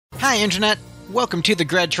Hi Internet! Welcome to the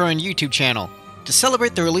Gredtroin YouTube channel. To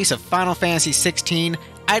celebrate the release of Final Fantasy XVI,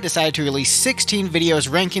 I decided to release 16 videos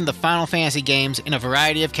ranking the Final Fantasy games in a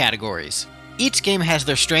variety of categories. Each game has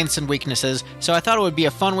their strengths and weaknesses, so I thought it would be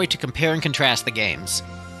a fun way to compare and contrast the games.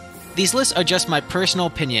 These lists are just my personal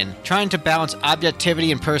opinion, trying to balance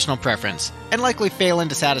objectivity and personal preference, and likely failing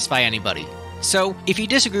to satisfy anybody. So, if you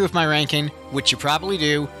disagree with my ranking, which you probably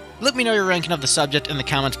do, let me know your ranking of the subject in the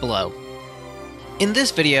comments below. In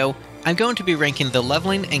this video, I'm going to be ranking the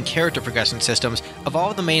leveling and character progression systems of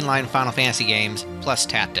all the mainline Final Fantasy games, plus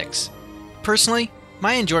tactics. Personally,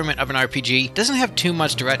 my enjoyment of an RPG doesn't have too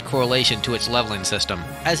much direct correlation to its leveling system,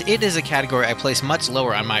 as it is a category I place much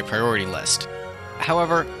lower on my priority list.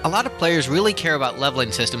 However, a lot of players really care about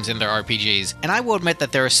leveling systems in their RPGs, and I will admit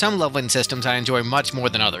that there are some leveling systems I enjoy much more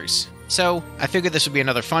than others. So, I figured this would be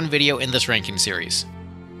another fun video in this ranking series.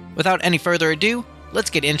 Without any further ado,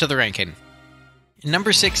 let's get into the ranking.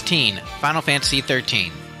 Number 16, Final Fantasy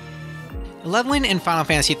XIII. Leveling in Final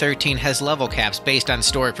Fantasy XIII has level caps based on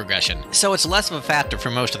story progression, so it's less of a factor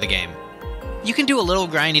for most of the game. You can do a little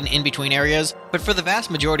grinding in between areas, but for the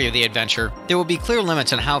vast majority of the adventure, there will be clear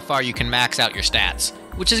limits on how far you can max out your stats,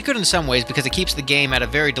 which is good in some ways because it keeps the game at a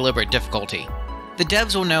very deliberate difficulty. The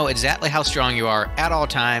devs will know exactly how strong you are at all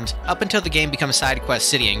times, up until the game becomes Side Quest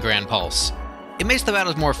City and Grand Pulse. It makes the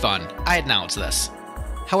battles more fun, I acknowledge this.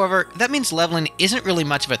 However, that means leveling isn't really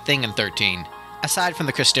much of a thing in 13, aside from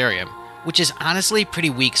the Crystarium, which is honestly pretty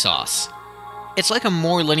weak sauce. It's like a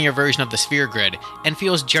more linear version of the Sphere Grid, and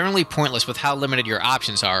feels generally pointless with how limited your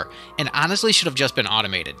options are, and honestly should have just been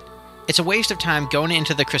automated. It's a waste of time going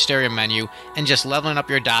into the Crystarium menu and just leveling up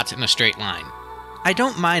your dots in a straight line. I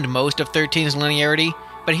don't mind most of 13's linearity,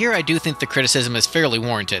 but here I do think the criticism is fairly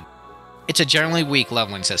warranted. It's a generally weak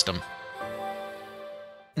leveling system.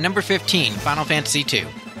 Number 15, Final Fantasy II.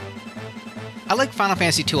 I like Final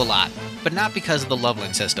Fantasy II a lot, but not because of the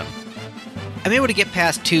leveling system. I'm able to get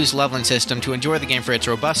past 2's leveling system to enjoy the game for its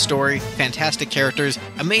robust story, fantastic characters,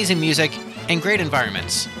 amazing music, and great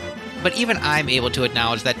environments. But even I'm able to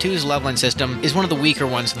acknowledge that 2's leveling system is one of the weaker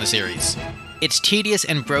ones in the series. It's tedious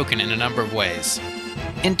and broken in a number of ways.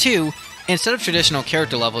 In 2, instead of traditional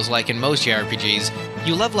character levels like in most JRPGs,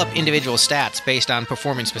 you level up individual stats based on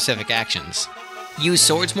performing specific actions. Use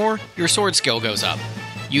swords more, your sword skill goes up.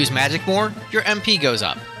 Use magic more, your MP goes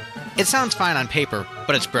up. It sounds fine on paper,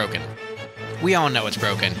 but it's broken. We all know it's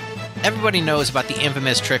broken. Everybody knows about the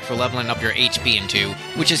infamous trick for leveling up your HP in 2,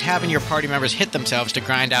 which is having your party members hit themselves to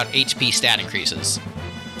grind out HP stat increases.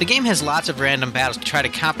 The game has lots of random battles to try to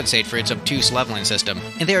compensate for its obtuse leveling system,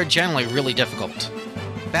 and they are generally really difficult.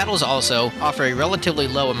 Battles also offer a relatively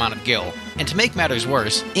low amount of gil, and to make matters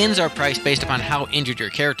worse, inns are priced based upon how injured your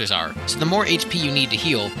characters are, so the more HP you need to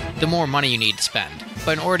heal, the more money you need to spend.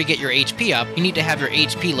 But in order to get your HP up, you need to have your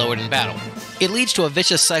HP lowered in battle. It leads to a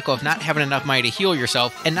vicious cycle of not having enough money to heal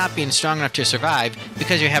yourself and not being strong enough to survive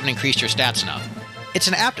because you haven't increased your stats enough. It's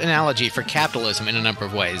an apt analogy for capitalism in a number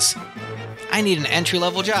of ways. I need an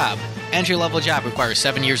entry-level job. Entry-level job requires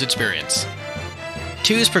 7 years experience.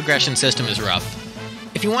 2's progression system is rough.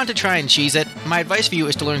 If you want to try and cheese it, my advice for you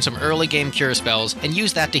is to learn some early game cure spells and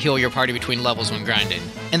use that to heal your party between levels when grinding,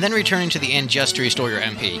 and then returning to the inn just to restore your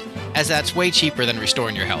MP, as that's way cheaper than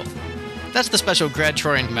restoring your health. That's the special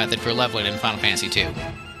Gredtroin method for leveling in Final Fantasy II.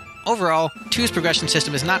 Overall, 2's progression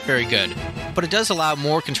system is not very good, but it does allow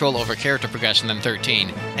more control over character progression than 13,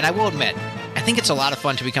 and I will admit, I think it's a lot of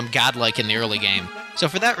fun to become godlike in the early game, so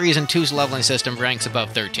for that reason 2's leveling system ranks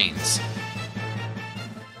above 13's.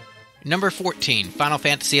 Number 14, Final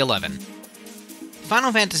Fantasy XI.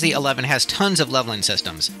 Final Fantasy XI has tons of leveling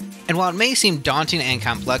systems, and while it may seem daunting and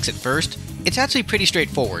complex at first, it's actually pretty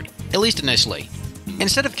straightforward, at least initially.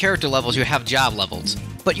 Instead of character levels, you have job levels,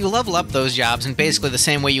 but you level up those jobs in basically the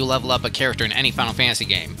same way you level up a character in any Final Fantasy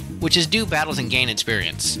game, which is do battles and gain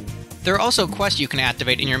experience. There are also quests you can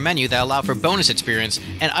activate in your menu that allow for bonus experience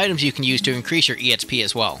and items you can use to increase your EXP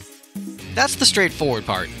as well. That's the straightforward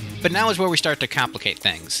part, but now is where we start to complicate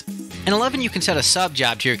things. In 11, you can set a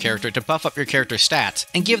sub-job to your character to buff up your character's stats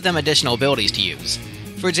and give them additional abilities to use.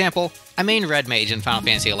 For example, I main Red Mage in Final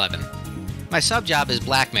Fantasy XI. My sub-job is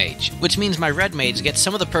Black Mage, which means my Red Mage gets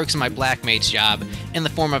some of the perks of my Black Mage job in the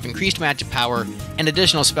form of increased magic power and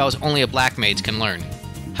additional spells only a Black Mage can learn.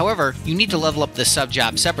 However, you need to level up this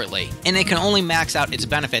sub-job separately, and it can only max out its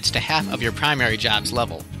benefits to half of your primary job's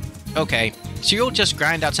level. Okay, so you'll just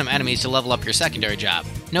grind out some enemies to level up your secondary job.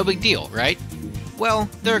 No big deal, right? Well,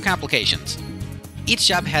 there are complications. Each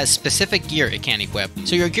job has specific gear it can equip,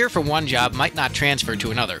 so your gear for one job might not transfer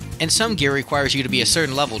to another, and some gear requires you to be a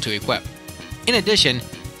certain level to equip. In addition,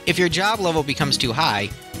 if your job level becomes too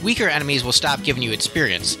high, weaker enemies will stop giving you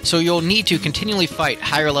experience, so you'll need to continually fight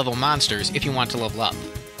higher level monsters if you want to level up.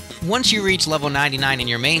 Once you reach level 99 in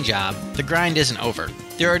your main job, the grind isn't over.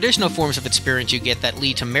 There are additional forms of experience you get that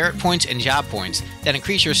lead to merit points and job points that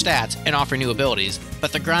increase your stats and offer new abilities,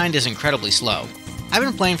 but the grind is incredibly slow. I've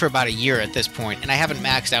been playing for about a year at this point, and I haven't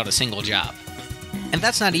maxed out a single job. And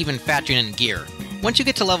that's not even factoring in gear. Once you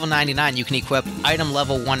get to level 99, you can equip item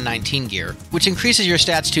level 119 gear, which increases your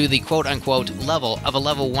stats to the quote-unquote level of a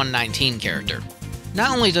level 119 character.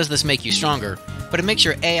 Not only does this make you stronger, but it makes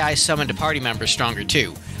your AI summoned party members stronger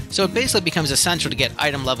too, so it basically becomes essential to get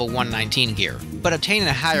item level 119 gear. But obtaining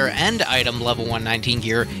a higher end item level 119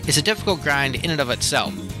 gear is a difficult grind in and of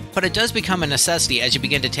itself, but it does become a necessity as you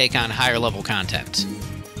begin to take on higher level content.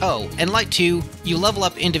 Oh, and like 2, you level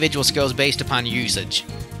up individual skills based upon your usage,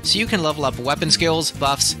 so you can level up weapon skills,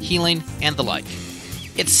 buffs, healing, and the like.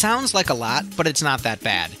 It sounds like a lot, but it's not that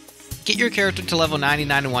bad. Get your character to level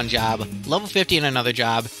 99 in one job, level 50 in another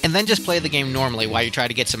job, and then just play the game normally while you try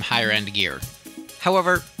to get some higher end gear.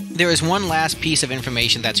 However, there is one last piece of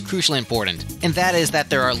information that's crucially important, and that is that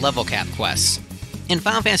there are level cap quests. In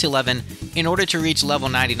Final Fantasy XI, in order to reach level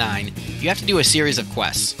 99, you have to do a series of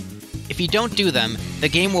quests. If you don't do them, the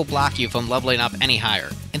game will block you from leveling up any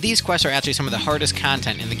higher, and these quests are actually some of the hardest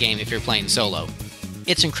content in the game if you're playing solo.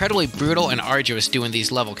 It's incredibly brutal and arduous doing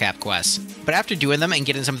these level cap quests, but after doing them and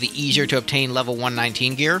getting some of the easier to obtain level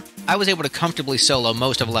 119 gear, I was able to comfortably solo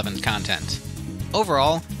most of 11's content.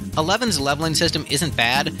 Overall, 11's leveling system isn't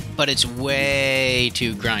bad, but it's way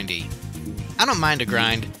too grindy. I don't mind a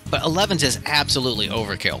grind, but 11's is absolutely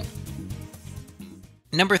overkill.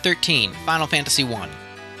 Number 13, Final Fantasy I.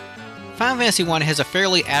 Final Fantasy I has a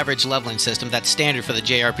fairly average leveling system that's standard for the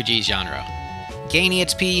JRPG genre. Gain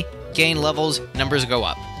EXP, gain levels, numbers go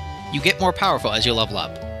up. You get more powerful as you level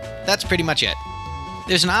up. That's pretty much it.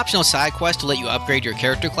 There's an optional side quest to let you upgrade your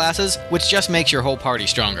character classes, which just makes your whole party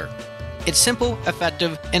stronger. It's simple,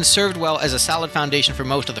 effective, and served well as a solid foundation for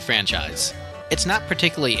most of the franchise. It's not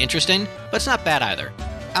particularly interesting, but it's not bad either.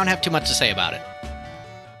 I don't have too much to say about it.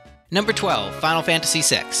 Number 12, Final Fantasy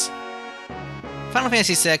VI. Final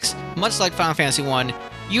Fantasy VI, much like Final Fantasy I,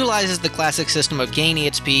 utilizes the classic system of gain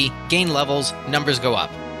EXP, gain levels, numbers go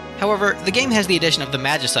up. However, the game has the addition of the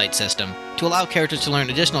Magicite system to allow characters to learn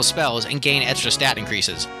additional spells and gain extra stat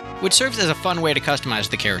increases, which serves as a fun way to customize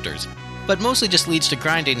the characters, but mostly just leads to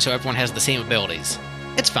grinding so everyone has the same abilities.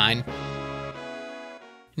 It's fine.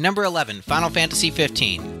 Number 11, Final Fantasy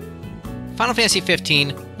XV. Final Fantasy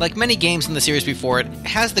XV, like many games in the series before it,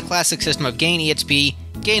 has the classic system of gain EXP,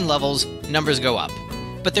 gain levels, numbers go up.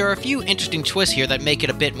 But there are a few interesting twists here that make it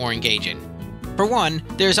a bit more engaging. For one,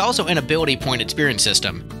 there is also an ability point experience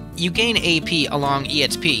system. You gain AP along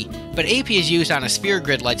EXP, but AP is used on a sphere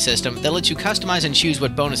grid-like system that lets you customize and choose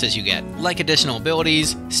what bonuses you get, like additional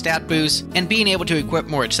abilities, stat boosts, and being able to equip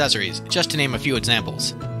more accessories, just to name a few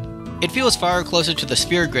examples. It feels far closer to the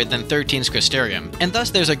sphere grid than 13's Crystarium, and thus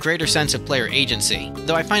there's a greater sense of player agency,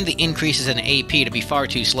 though I find the increases in AP to be far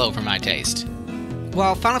too slow for my taste.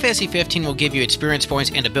 While Final Fantasy XV will give you experience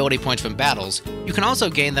points and ability points from battles, you can also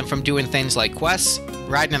gain them from doing things like quests,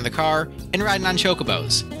 riding in the car, and riding on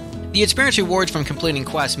chocobos. The experience rewards from completing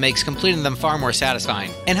quests makes completing them far more satisfying,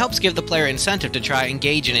 and helps give the player incentive to try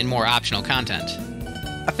engaging in more optional content.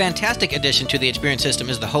 A fantastic addition to the experience system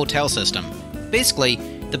is the hotel system. Basically,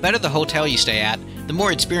 the better the hotel you stay at, the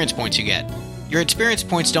more experience points you get. Your experience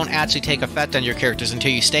points don't actually take effect on your characters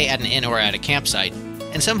until you stay at an inn or at a campsite,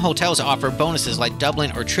 and some hotels offer bonuses like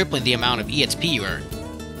doubling or tripling the amount of EXP you earn.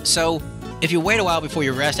 So, if you wait a while before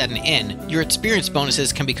you rest at an inn, your experience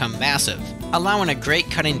bonuses can become massive, allowing a great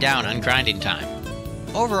cutting down on grinding time.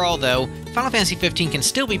 Overall though, Final Fantasy XV can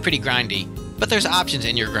still be pretty grindy, but there's options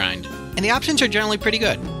in your grind, and the options are generally pretty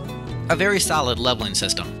good. A very solid leveling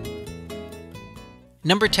system.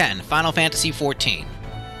 Number 10, Final Fantasy XIV.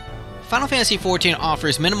 Final Fantasy XIV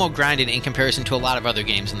offers minimal grinding in comparison to a lot of other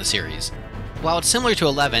games in the series. While it's similar to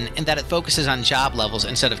 11 in that it focuses on job levels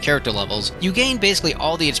instead of character levels, you gain basically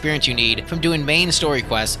all the experience you need from doing main story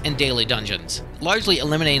quests and daily dungeons, largely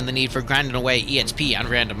eliminating the need for grinding away EXP on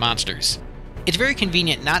random monsters. It's very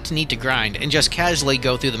convenient not to need to grind and just casually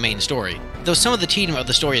go through the main story, though some of the tedium of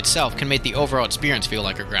the story itself can make the overall experience feel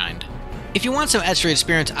like a grind. If you want some extra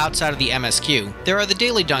experience outside of the MSQ, there are the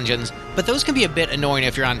daily dungeons, but those can be a bit annoying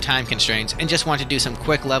if you're on time constraints and just want to do some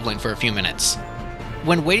quick leveling for a few minutes.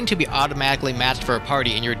 When waiting to be automatically matched for a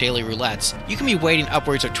party in your daily roulettes, you can be waiting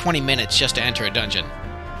upwards of 20 minutes just to enter a dungeon.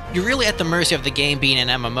 You're really at the mercy of the game being an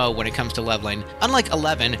MMO when it comes to leveling, unlike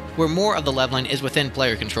 11, where more of the leveling is within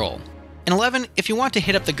player control. In 11, if you want to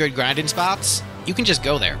hit up the good grinding spots, you can just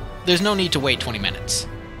go there. There's no need to wait 20 minutes.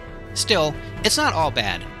 Still, it's not all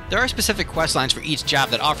bad. There are specific questlines for each job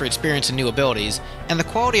that offer experience and new abilities, and the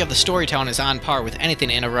quality of the storytelling is on par with anything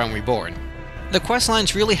in A Realm Reborn. The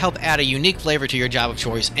questlines really help add a unique flavor to your job of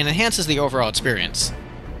choice and enhances the overall experience.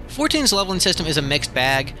 14's leveling system is a mixed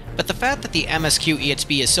bag, but the fact that the MSQ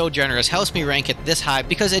EXP is so generous helps me rank it this high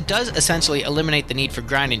because it does essentially eliminate the need for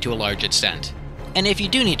grinding to a large extent. And if you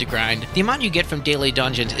do need to grind, the amount you get from daily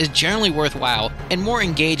dungeons is generally worthwhile and more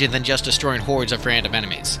engaging than just destroying hordes of random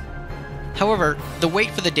enemies. However, the wait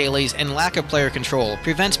for the dailies and lack of player control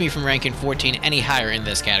prevents me from ranking 14 any higher in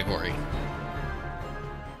this category.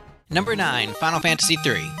 Number 9. Final Fantasy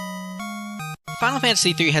III. Final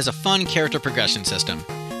Fantasy III has a fun character progression system.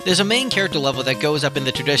 There's a main character level that goes up in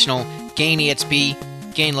the traditional gain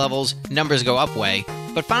EXP, gain levels, numbers go up way,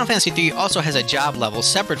 but Final Fantasy III also has a job level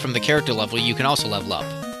separate from the character level you can also level up.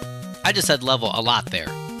 I just said level a lot there,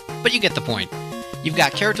 but you get the point. You've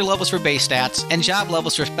got character levels for base stats, and job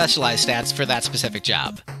levels for specialized stats for that specific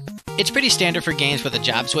job. It's pretty standard for games with a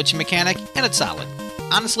job switching mechanic, and it's solid.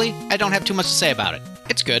 Honestly, I don't have too much to say about it.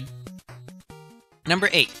 It's good. Number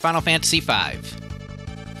 8. Final Fantasy V.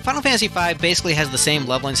 Final Fantasy V basically has the same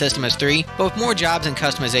leveling system as 3, but with more jobs and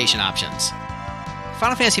customization options.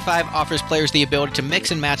 Final Fantasy V offers players the ability to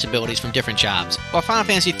mix and match abilities from different jobs, while Final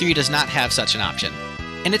Fantasy III does not have such an option.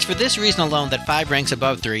 And it's for this reason alone that 5 ranks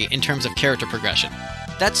above 3 in terms of character progression.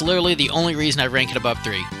 That's literally the only reason I rank it above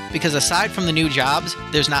 3, because aside from the new jobs,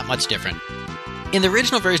 there's not much different. In the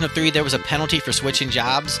original version of 3, there was a penalty for switching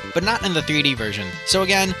jobs, but not in the 3D version, so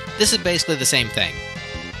again, this is basically the same thing.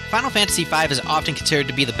 Final Fantasy V is often considered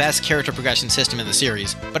to be the best character progression system in the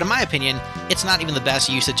series, but in my opinion, it's not even the best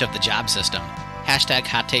usage of the job system. Hashtag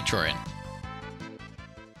Hot Take Troyan.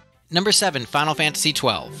 Number 7. Final Fantasy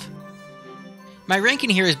XII. My ranking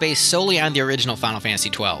here is based solely on the original Final Fantasy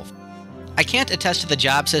XII. I can't attest to the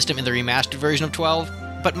job system in the remastered version of 12,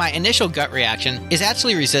 but my initial gut reaction is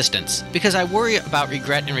actually resistance, because I worry about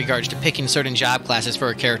regret in regards to picking certain job classes for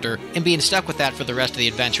a character and being stuck with that for the rest of the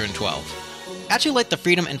adventure in 12. I actually like the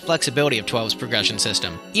freedom and flexibility of 12's progression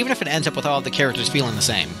system, even if it ends up with all of the characters feeling the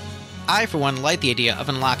same. I, for one, like the idea of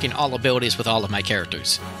unlocking all abilities with all of my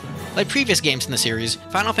characters. Like previous games in the series,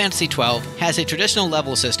 Final Fantasy XII has a traditional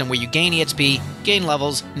level system where you gain EXP, gain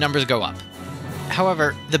levels, numbers go up.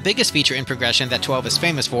 However, the biggest feature in progression that 12 is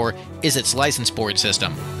famous for is its license board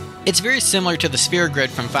system. It's very similar to the sphere grid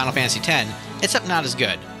from Final Fantasy X, except not as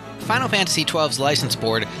good. Final Fantasy XII's license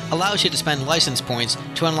board allows you to spend license points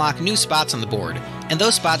to unlock new spots on the board, and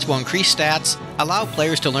those spots will increase stats, allow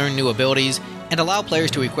players to learn new abilities, and allow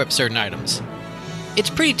players to equip certain items. It's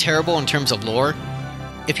pretty terrible in terms of lore.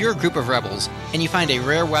 If you're a group of rebels, and you find a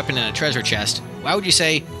rare weapon in a treasure chest, why would you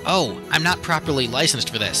say, "Oh, I'm not properly licensed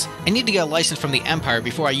for this. I need to get a license from the Empire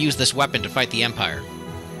before I use this weapon to fight the Empire"?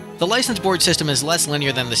 The license board system is less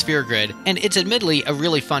linear than the sphere grid, and it's admittedly a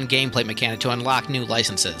really fun gameplay mechanic to unlock new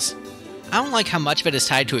licenses. I don't like how much of it is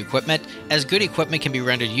tied to equipment, as good equipment can be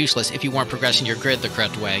rendered useless if you weren't progressing your grid the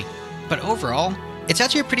correct way. But overall, it's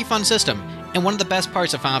actually a pretty fun system, and one of the best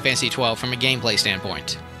parts of Final Fantasy XII from a gameplay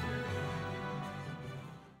standpoint.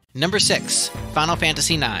 Number 6. Final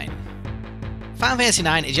Fantasy IX. Final Fantasy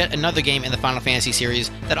IX is yet another game in the Final Fantasy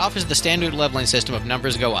series that offers the standard leveling system of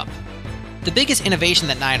numbers go up. The biggest innovation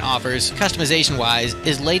that 9 offers, customization-wise,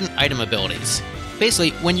 is latent item abilities. Basically,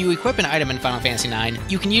 when you equip an item in Final Fantasy IX,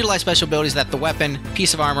 you can utilize special abilities that the weapon,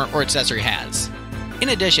 piece of armor, or accessory has. In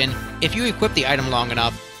addition, if you equip the item long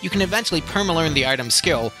enough, you can eventually perma-learn the item's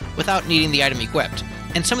skill without needing the item equipped,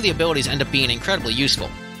 and some of the abilities end up being incredibly useful.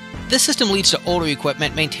 This system leads to older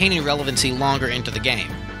equipment maintaining relevancy longer into the game.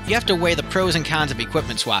 You have to weigh the pros and cons of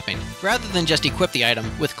equipment swapping, rather than just equip the item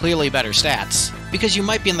with clearly better stats, because you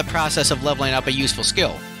might be in the process of leveling up a useful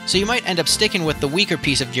skill, so you might end up sticking with the weaker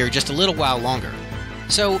piece of gear just a little while longer.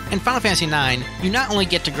 So, in Final Fantasy IX, you not only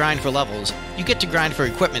get to grind for levels, you get to grind for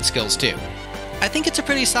equipment skills too. I think it's a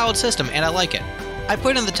pretty solid system, and I like it. I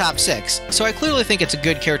put it in the top 6, so I clearly think it's a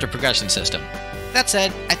good character progression system. That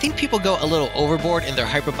said, I think people go a little overboard in their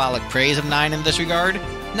hyperbolic praise of 9 in this regard.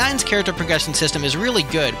 9's character progression system is really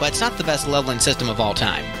good, but it's not the best leveling system of all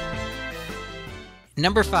time.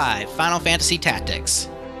 Number 5. Final Fantasy Tactics.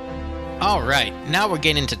 Alright, now we're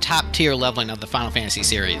getting into top tier leveling of the Final Fantasy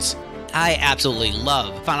series. I absolutely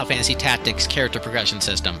love Final Fantasy Tactics' character progression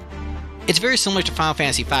system. It's very similar to Final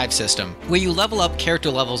Fantasy V's system, where you level up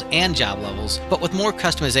character levels and job levels, but with more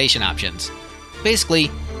customization options.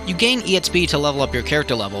 Basically, you gain EXP to level up your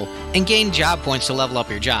character level, and gain job points to level up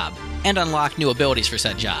your job, and unlock new abilities for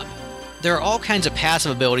said job. There are all kinds of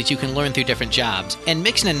passive abilities you can learn through different jobs, and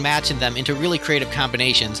mixing and matching them into really creative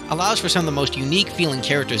combinations allows for some of the most unique feeling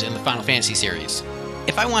characters in the Final Fantasy series.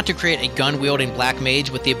 If I want to create a gun-wielding black mage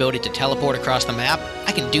with the ability to teleport across the map,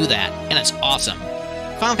 I can do that, and it's awesome.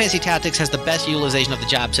 Final Fantasy Tactics has the best utilization of the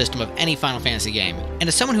job system of any Final Fantasy game, and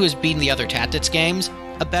as someone who has beaten the other Tactics games,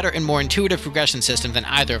 a better and more intuitive progression system than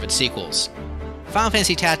either of its sequels. Final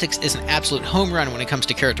Fantasy Tactics is an absolute home run when it comes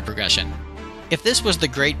to character progression. If this was the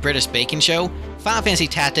Great British Baking Show, Final Fantasy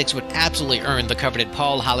Tactics would absolutely earn the coveted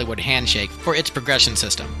Paul Hollywood handshake for its progression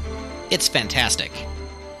system. It's fantastic.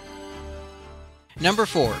 Number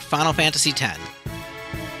 4, Final Fantasy X.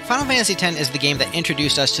 Final Fantasy X is the game that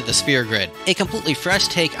introduced us to the Sphere Grid, a completely fresh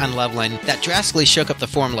take on leveling that drastically shook up the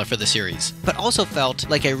formula for the series, but also felt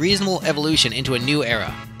like a reasonable evolution into a new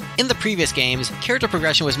era. In the previous games, character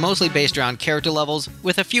progression was mostly based around character levels,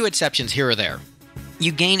 with a few exceptions here or there.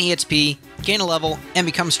 You gain EXP, gain a level, and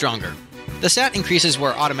become stronger. The stat increases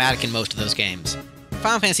were automatic in most of those games.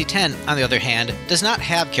 Final Fantasy X, on the other hand, does not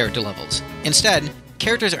have character levels. Instead,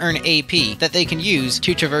 characters earn AP that they can use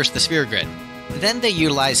to traverse the Sphere Grid. Then they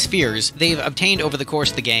utilize spheres they've obtained over the course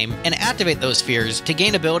of the game and activate those spheres to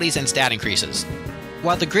gain abilities and stat increases.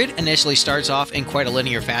 While the grid initially starts off in quite a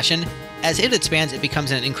linear fashion, as it expands it becomes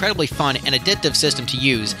an incredibly fun and addictive system to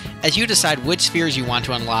use as you decide which spheres you want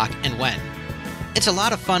to unlock and when. It's a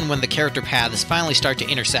lot of fun when the character paths finally start to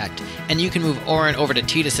intersect, and you can move Auron over to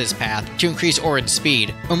Tidus' path to increase Auron's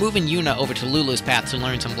speed, or moving Yuna over to Lulu's path to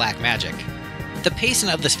learn some black magic. The pacing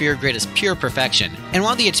of the Sphere Grid is pure perfection, and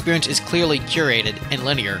while the experience is clearly curated and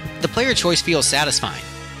linear, the player choice feels satisfying.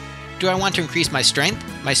 Do I want to increase my strength,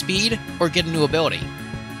 my speed, or get a new ability?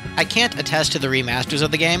 I can't attest to the remasters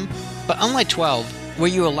of the game, but unlike 12, where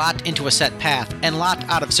you are locked into a set path and locked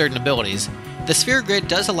out of certain abilities, the Sphere Grid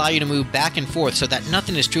does allow you to move back and forth so that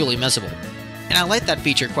nothing is truly missable, and I like that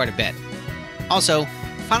feature quite a bit. Also,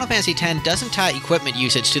 Final Fantasy X doesn't tie equipment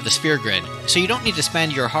usage to the Sphere Grid, so you don't need to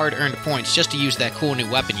spend your hard-earned points just to use that cool new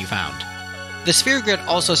weapon you found. The Sphere Grid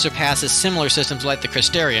also surpasses similar systems like the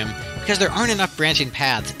Crystarium because there aren't enough branching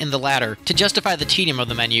paths in the latter to justify the tedium of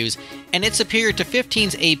the menus, and it's superior to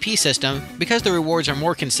 15's AP system because the rewards are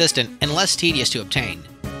more consistent and less tedious to obtain.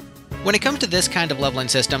 When it comes to this kind of leveling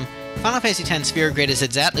system, Final Fantasy X Sphere Grid is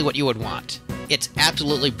exactly what you would want. It's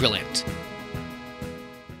absolutely brilliant.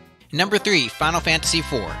 Number 3, Final Fantasy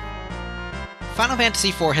IV. Final Fantasy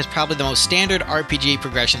IV has probably the most standard RPG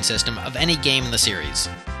progression system of any game in the series.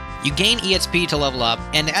 You gain EXP to level up,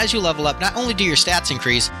 and as you level up, not only do your stats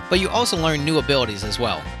increase, but you also learn new abilities as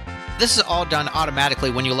well. This is all done automatically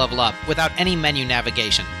when you level up, without any menu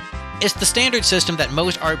navigation. It's the standard system that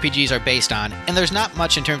most RPGs are based on, and there's not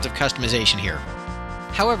much in terms of customization here.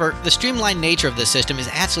 However, the streamlined nature of this system is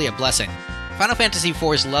actually a blessing. Final Fantasy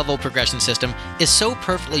IV's level progression system is so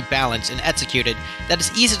perfectly balanced and executed that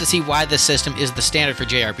it's easy to see why this system is the standard for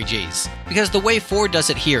JRPGs, because the way 4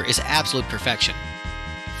 does it here is absolute perfection.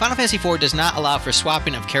 Final Fantasy IV does not allow for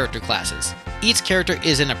swapping of character classes. Each character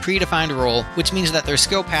is in a predefined role, which means that their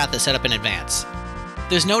skill path is set up in advance.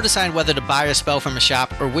 There's no deciding whether to buy a spell from a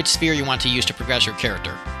shop or which sphere you want to use to progress your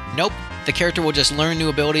character. Nope, the character will just learn new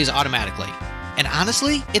abilities automatically. And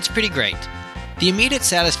honestly, it's pretty great. The immediate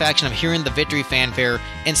satisfaction of hearing the victory fanfare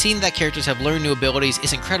and seeing that characters have learned new abilities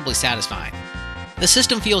is incredibly satisfying. The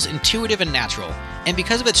system feels intuitive and natural, and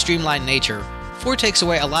because of its streamlined nature, 4 takes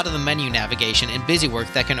away a lot of the menu navigation and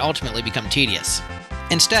busywork that can ultimately become tedious.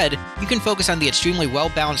 Instead, you can focus on the extremely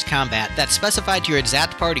well-balanced combat that's specified to your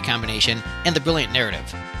exact party combination and the brilliant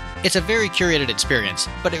narrative. It's a very curated experience,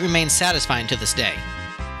 but it remains satisfying to this day.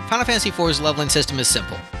 Final Fantasy IV's leveling system is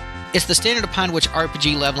simple. It's the standard upon which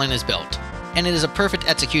RPG leveling is built, and it is a perfect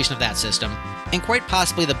execution of that system, and quite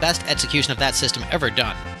possibly the best execution of that system ever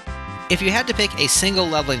done. If you had to pick a single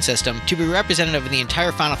leveling system to be representative of the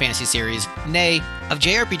entire Final Fantasy series, nay, of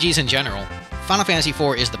JRPGs in general, Final Fantasy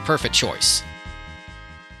IV is the perfect choice.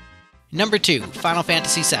 Number 2, Final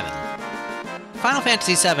Fantasy VII. Final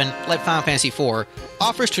Fantasy VII, like Final Fantasy IV,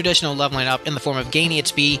 offers traditional leveling up in the form of gain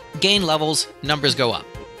EXP, gain levels, numbers go up.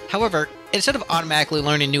 However, instead of automatically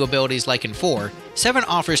learning new abilities like in 4, 7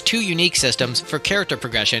 offers 2 unique systems for character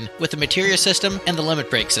progression with the Materia system and the Limit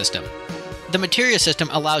Break system. The Materia system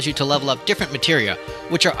allows you to level up different materia,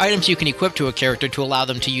 which are items you can equip to a character to allow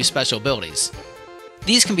them to use special abilities.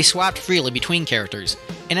 These can be swapped freely between characters,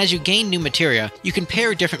 and as you gain new materia, you can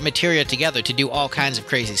pair different materia together to do all kinds of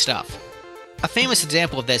crazy stuff. A famous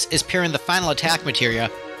example of this is pairing the Final Attack materia,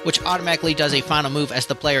 which automatically does a final move as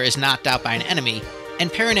the player is knocked out by an enemy,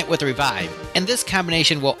 and pairing it with Revive, and this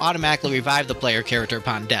combination will automatically revive the player character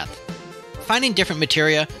upon death. Finding different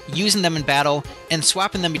materia, using them in battle, and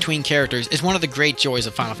swapping them between characters is one of the great joys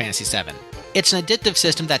of Final Fantasy VII. It's an addictive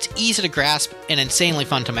system that's easy to grasp and insanely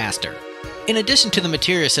fun to master. In addition to the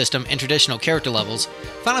materia system and traditional character levels,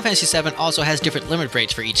 Final Fantasy VII also has different limit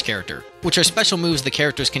breaks for each character, which are special moves the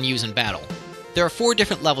characters can use in battle. There are 4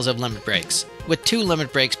 different levels of limit breaks, with 2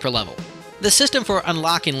 limit breaks per level. The system for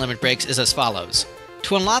unlocking limit breaks is as follows.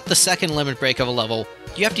 To unlock the second limit break of a level,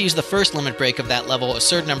 you have to use the first limit break of that level a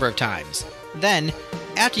certain number of times. Then,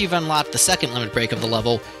 after you've unlocked the second limit break of the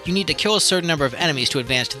level, you need to kill a certain number of enemies to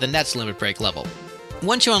advance to the next limit break level.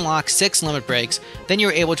 Once you unlock 6 limit breaks, then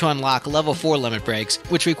you're able to unlock level 4 limit breaks,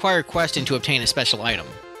 which require questing to obtain a special item.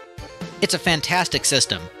 It's a fantastic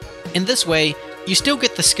system. In this way, you still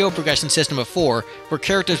get the skill progression system of 4, where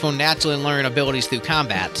characters will naturally learn abilities through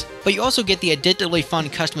combat, but you also get the addictively fun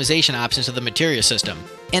customization options of the materia system.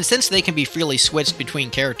 And since they can be freely switched between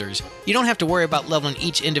characters, you don't have to worry about leveling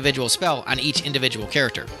each individual spell on each individual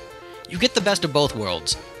character. You get the best of both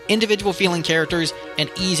worlds, individual feeling characters and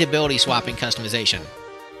easy ability swapping customization.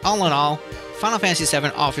 All in all, Final Fantasy VII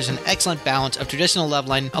offers an excellent balance of traditional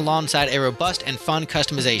leveling alongside a robust and fun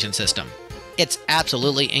customization system. It's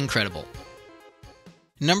absolutely incredible.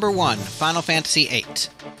 Number 1. Final Fantasy VIII.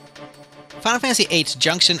 Final Fantasy VIII's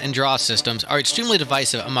junction and draw systems are extremely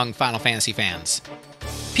divisive among Final Fantasy fans.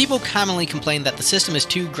 People commonly complain that the system is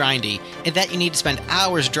too grindy and that you need to spend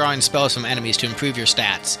hours drawing spells from enemies to improve your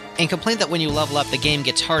stats, and complain that when you level up the game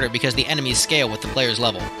gets harder because the enemies scale with the player's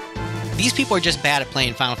level. These people are just bad at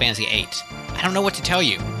playing Final Fantasy VIII. I don't know what to tell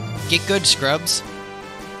you. Get good, scrubs.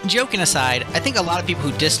 Joking aside, I think a lot of people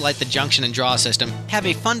who dislike the junction and draw system have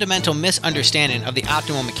a fundamental misunderstanding of the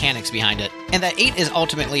optimal mechanics behind it, and that 8 is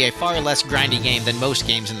ultimately a far less grindy game than most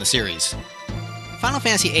games in the series. Final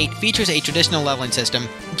Fantasy VIII features a traditional leveling system: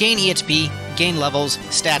 gain EXP, gain levels,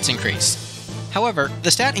 stats increase. However,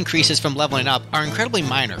 the stat increases from leveling up are incredibly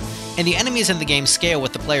minor, and the enemies in the game scale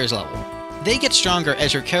with the player's level. They get stronger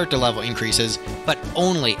as your character level increases, but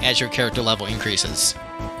only as your character level increases.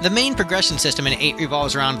 The main progression system in 8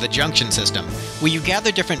 revolves around the junction system, where you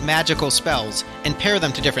gather different magical spells and pair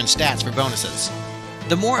them to different stats for bonuses.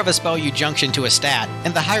 The more of a spell you junction to a stat,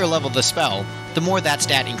 and the higher level the spell, the more that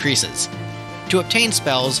stat increases. To obtain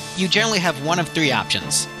spells, you generally have one of 3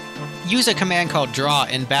 options. Use a command called Draw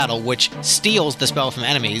in battle, which steals the spell from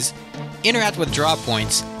enemies, interact with draw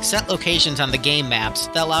points, set locations on the game maps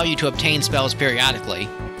that allow you to obtain spells periodically,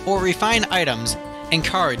 or refine items and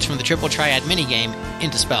cards from the Triple Triad minigame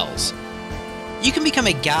into spells. You can become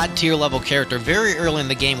a god tier level character very early in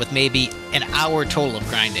the game with maybe an hour total of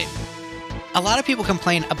grinding. A lot of people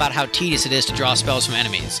complain about how tedious it is to draw spells from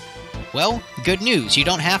enemies. Well, good news, you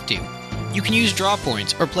don't have to. You can use draw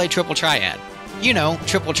points or play Triple Triad. You know,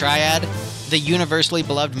 Triple Triad, the universally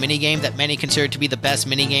beloved minigame that many consider to be the best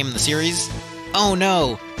minigame in the series. Oh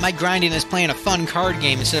no, my grinding is playing a fun card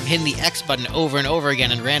game instead of hitting the X button over and over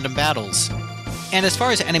again in random battles. And as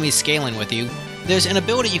far as enemies scaling with you, there's an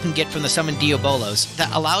ability you can get from the summon Diabolos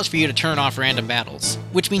that allows for you to turn off random battles,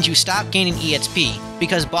 which means you stop gaining EXP,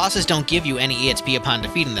 because bosses don't give you any EXP upon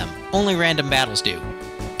defeating them, only random battles do.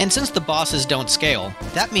 And since the bosses don't scale,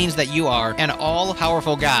 that means that you are an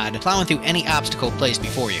all-powerful god plowing through any obstacle placed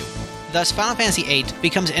before you. Thus, Final Fantasy VIII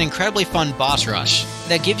becomes an incredibly fun boss rush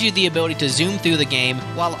that gives you the ability to zoom through the game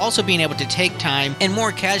while also being able to take time and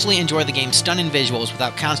more casually enjoy the game's stunning visuals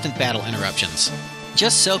without constant battle interruptions.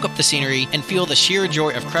 Just soak up the scenery and feel the sheer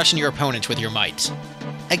joy of crushing your opponents with your might.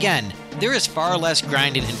 Again, there is far less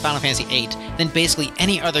grinding in Final Fantasy VIII than basically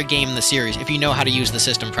any other game in the series if you know how to use the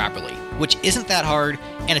system properly, which isn't that hard,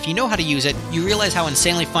 and if you know how to use it, you realize how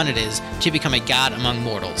insanely fun it is to become a god among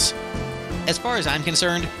mortals. As far as I'm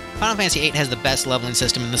concerned, Final Fantasy VIII has the best leveling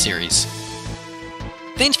system in the series.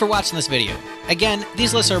 Thanks for watching this video. Again,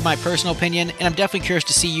 these lists are my personal opinion, and I'm definitely curious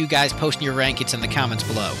to see you guys posting your rankings in the comments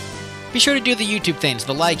below. Be sure to do the YouTube things,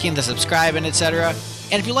 the liking, the subscribing, etc.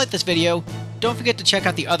 And if you like this video, don't forget to check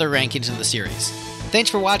out the other rankings in the series.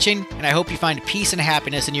 Thanks for watching, and I hope you find peace and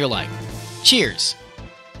happiness in your life. Cheers!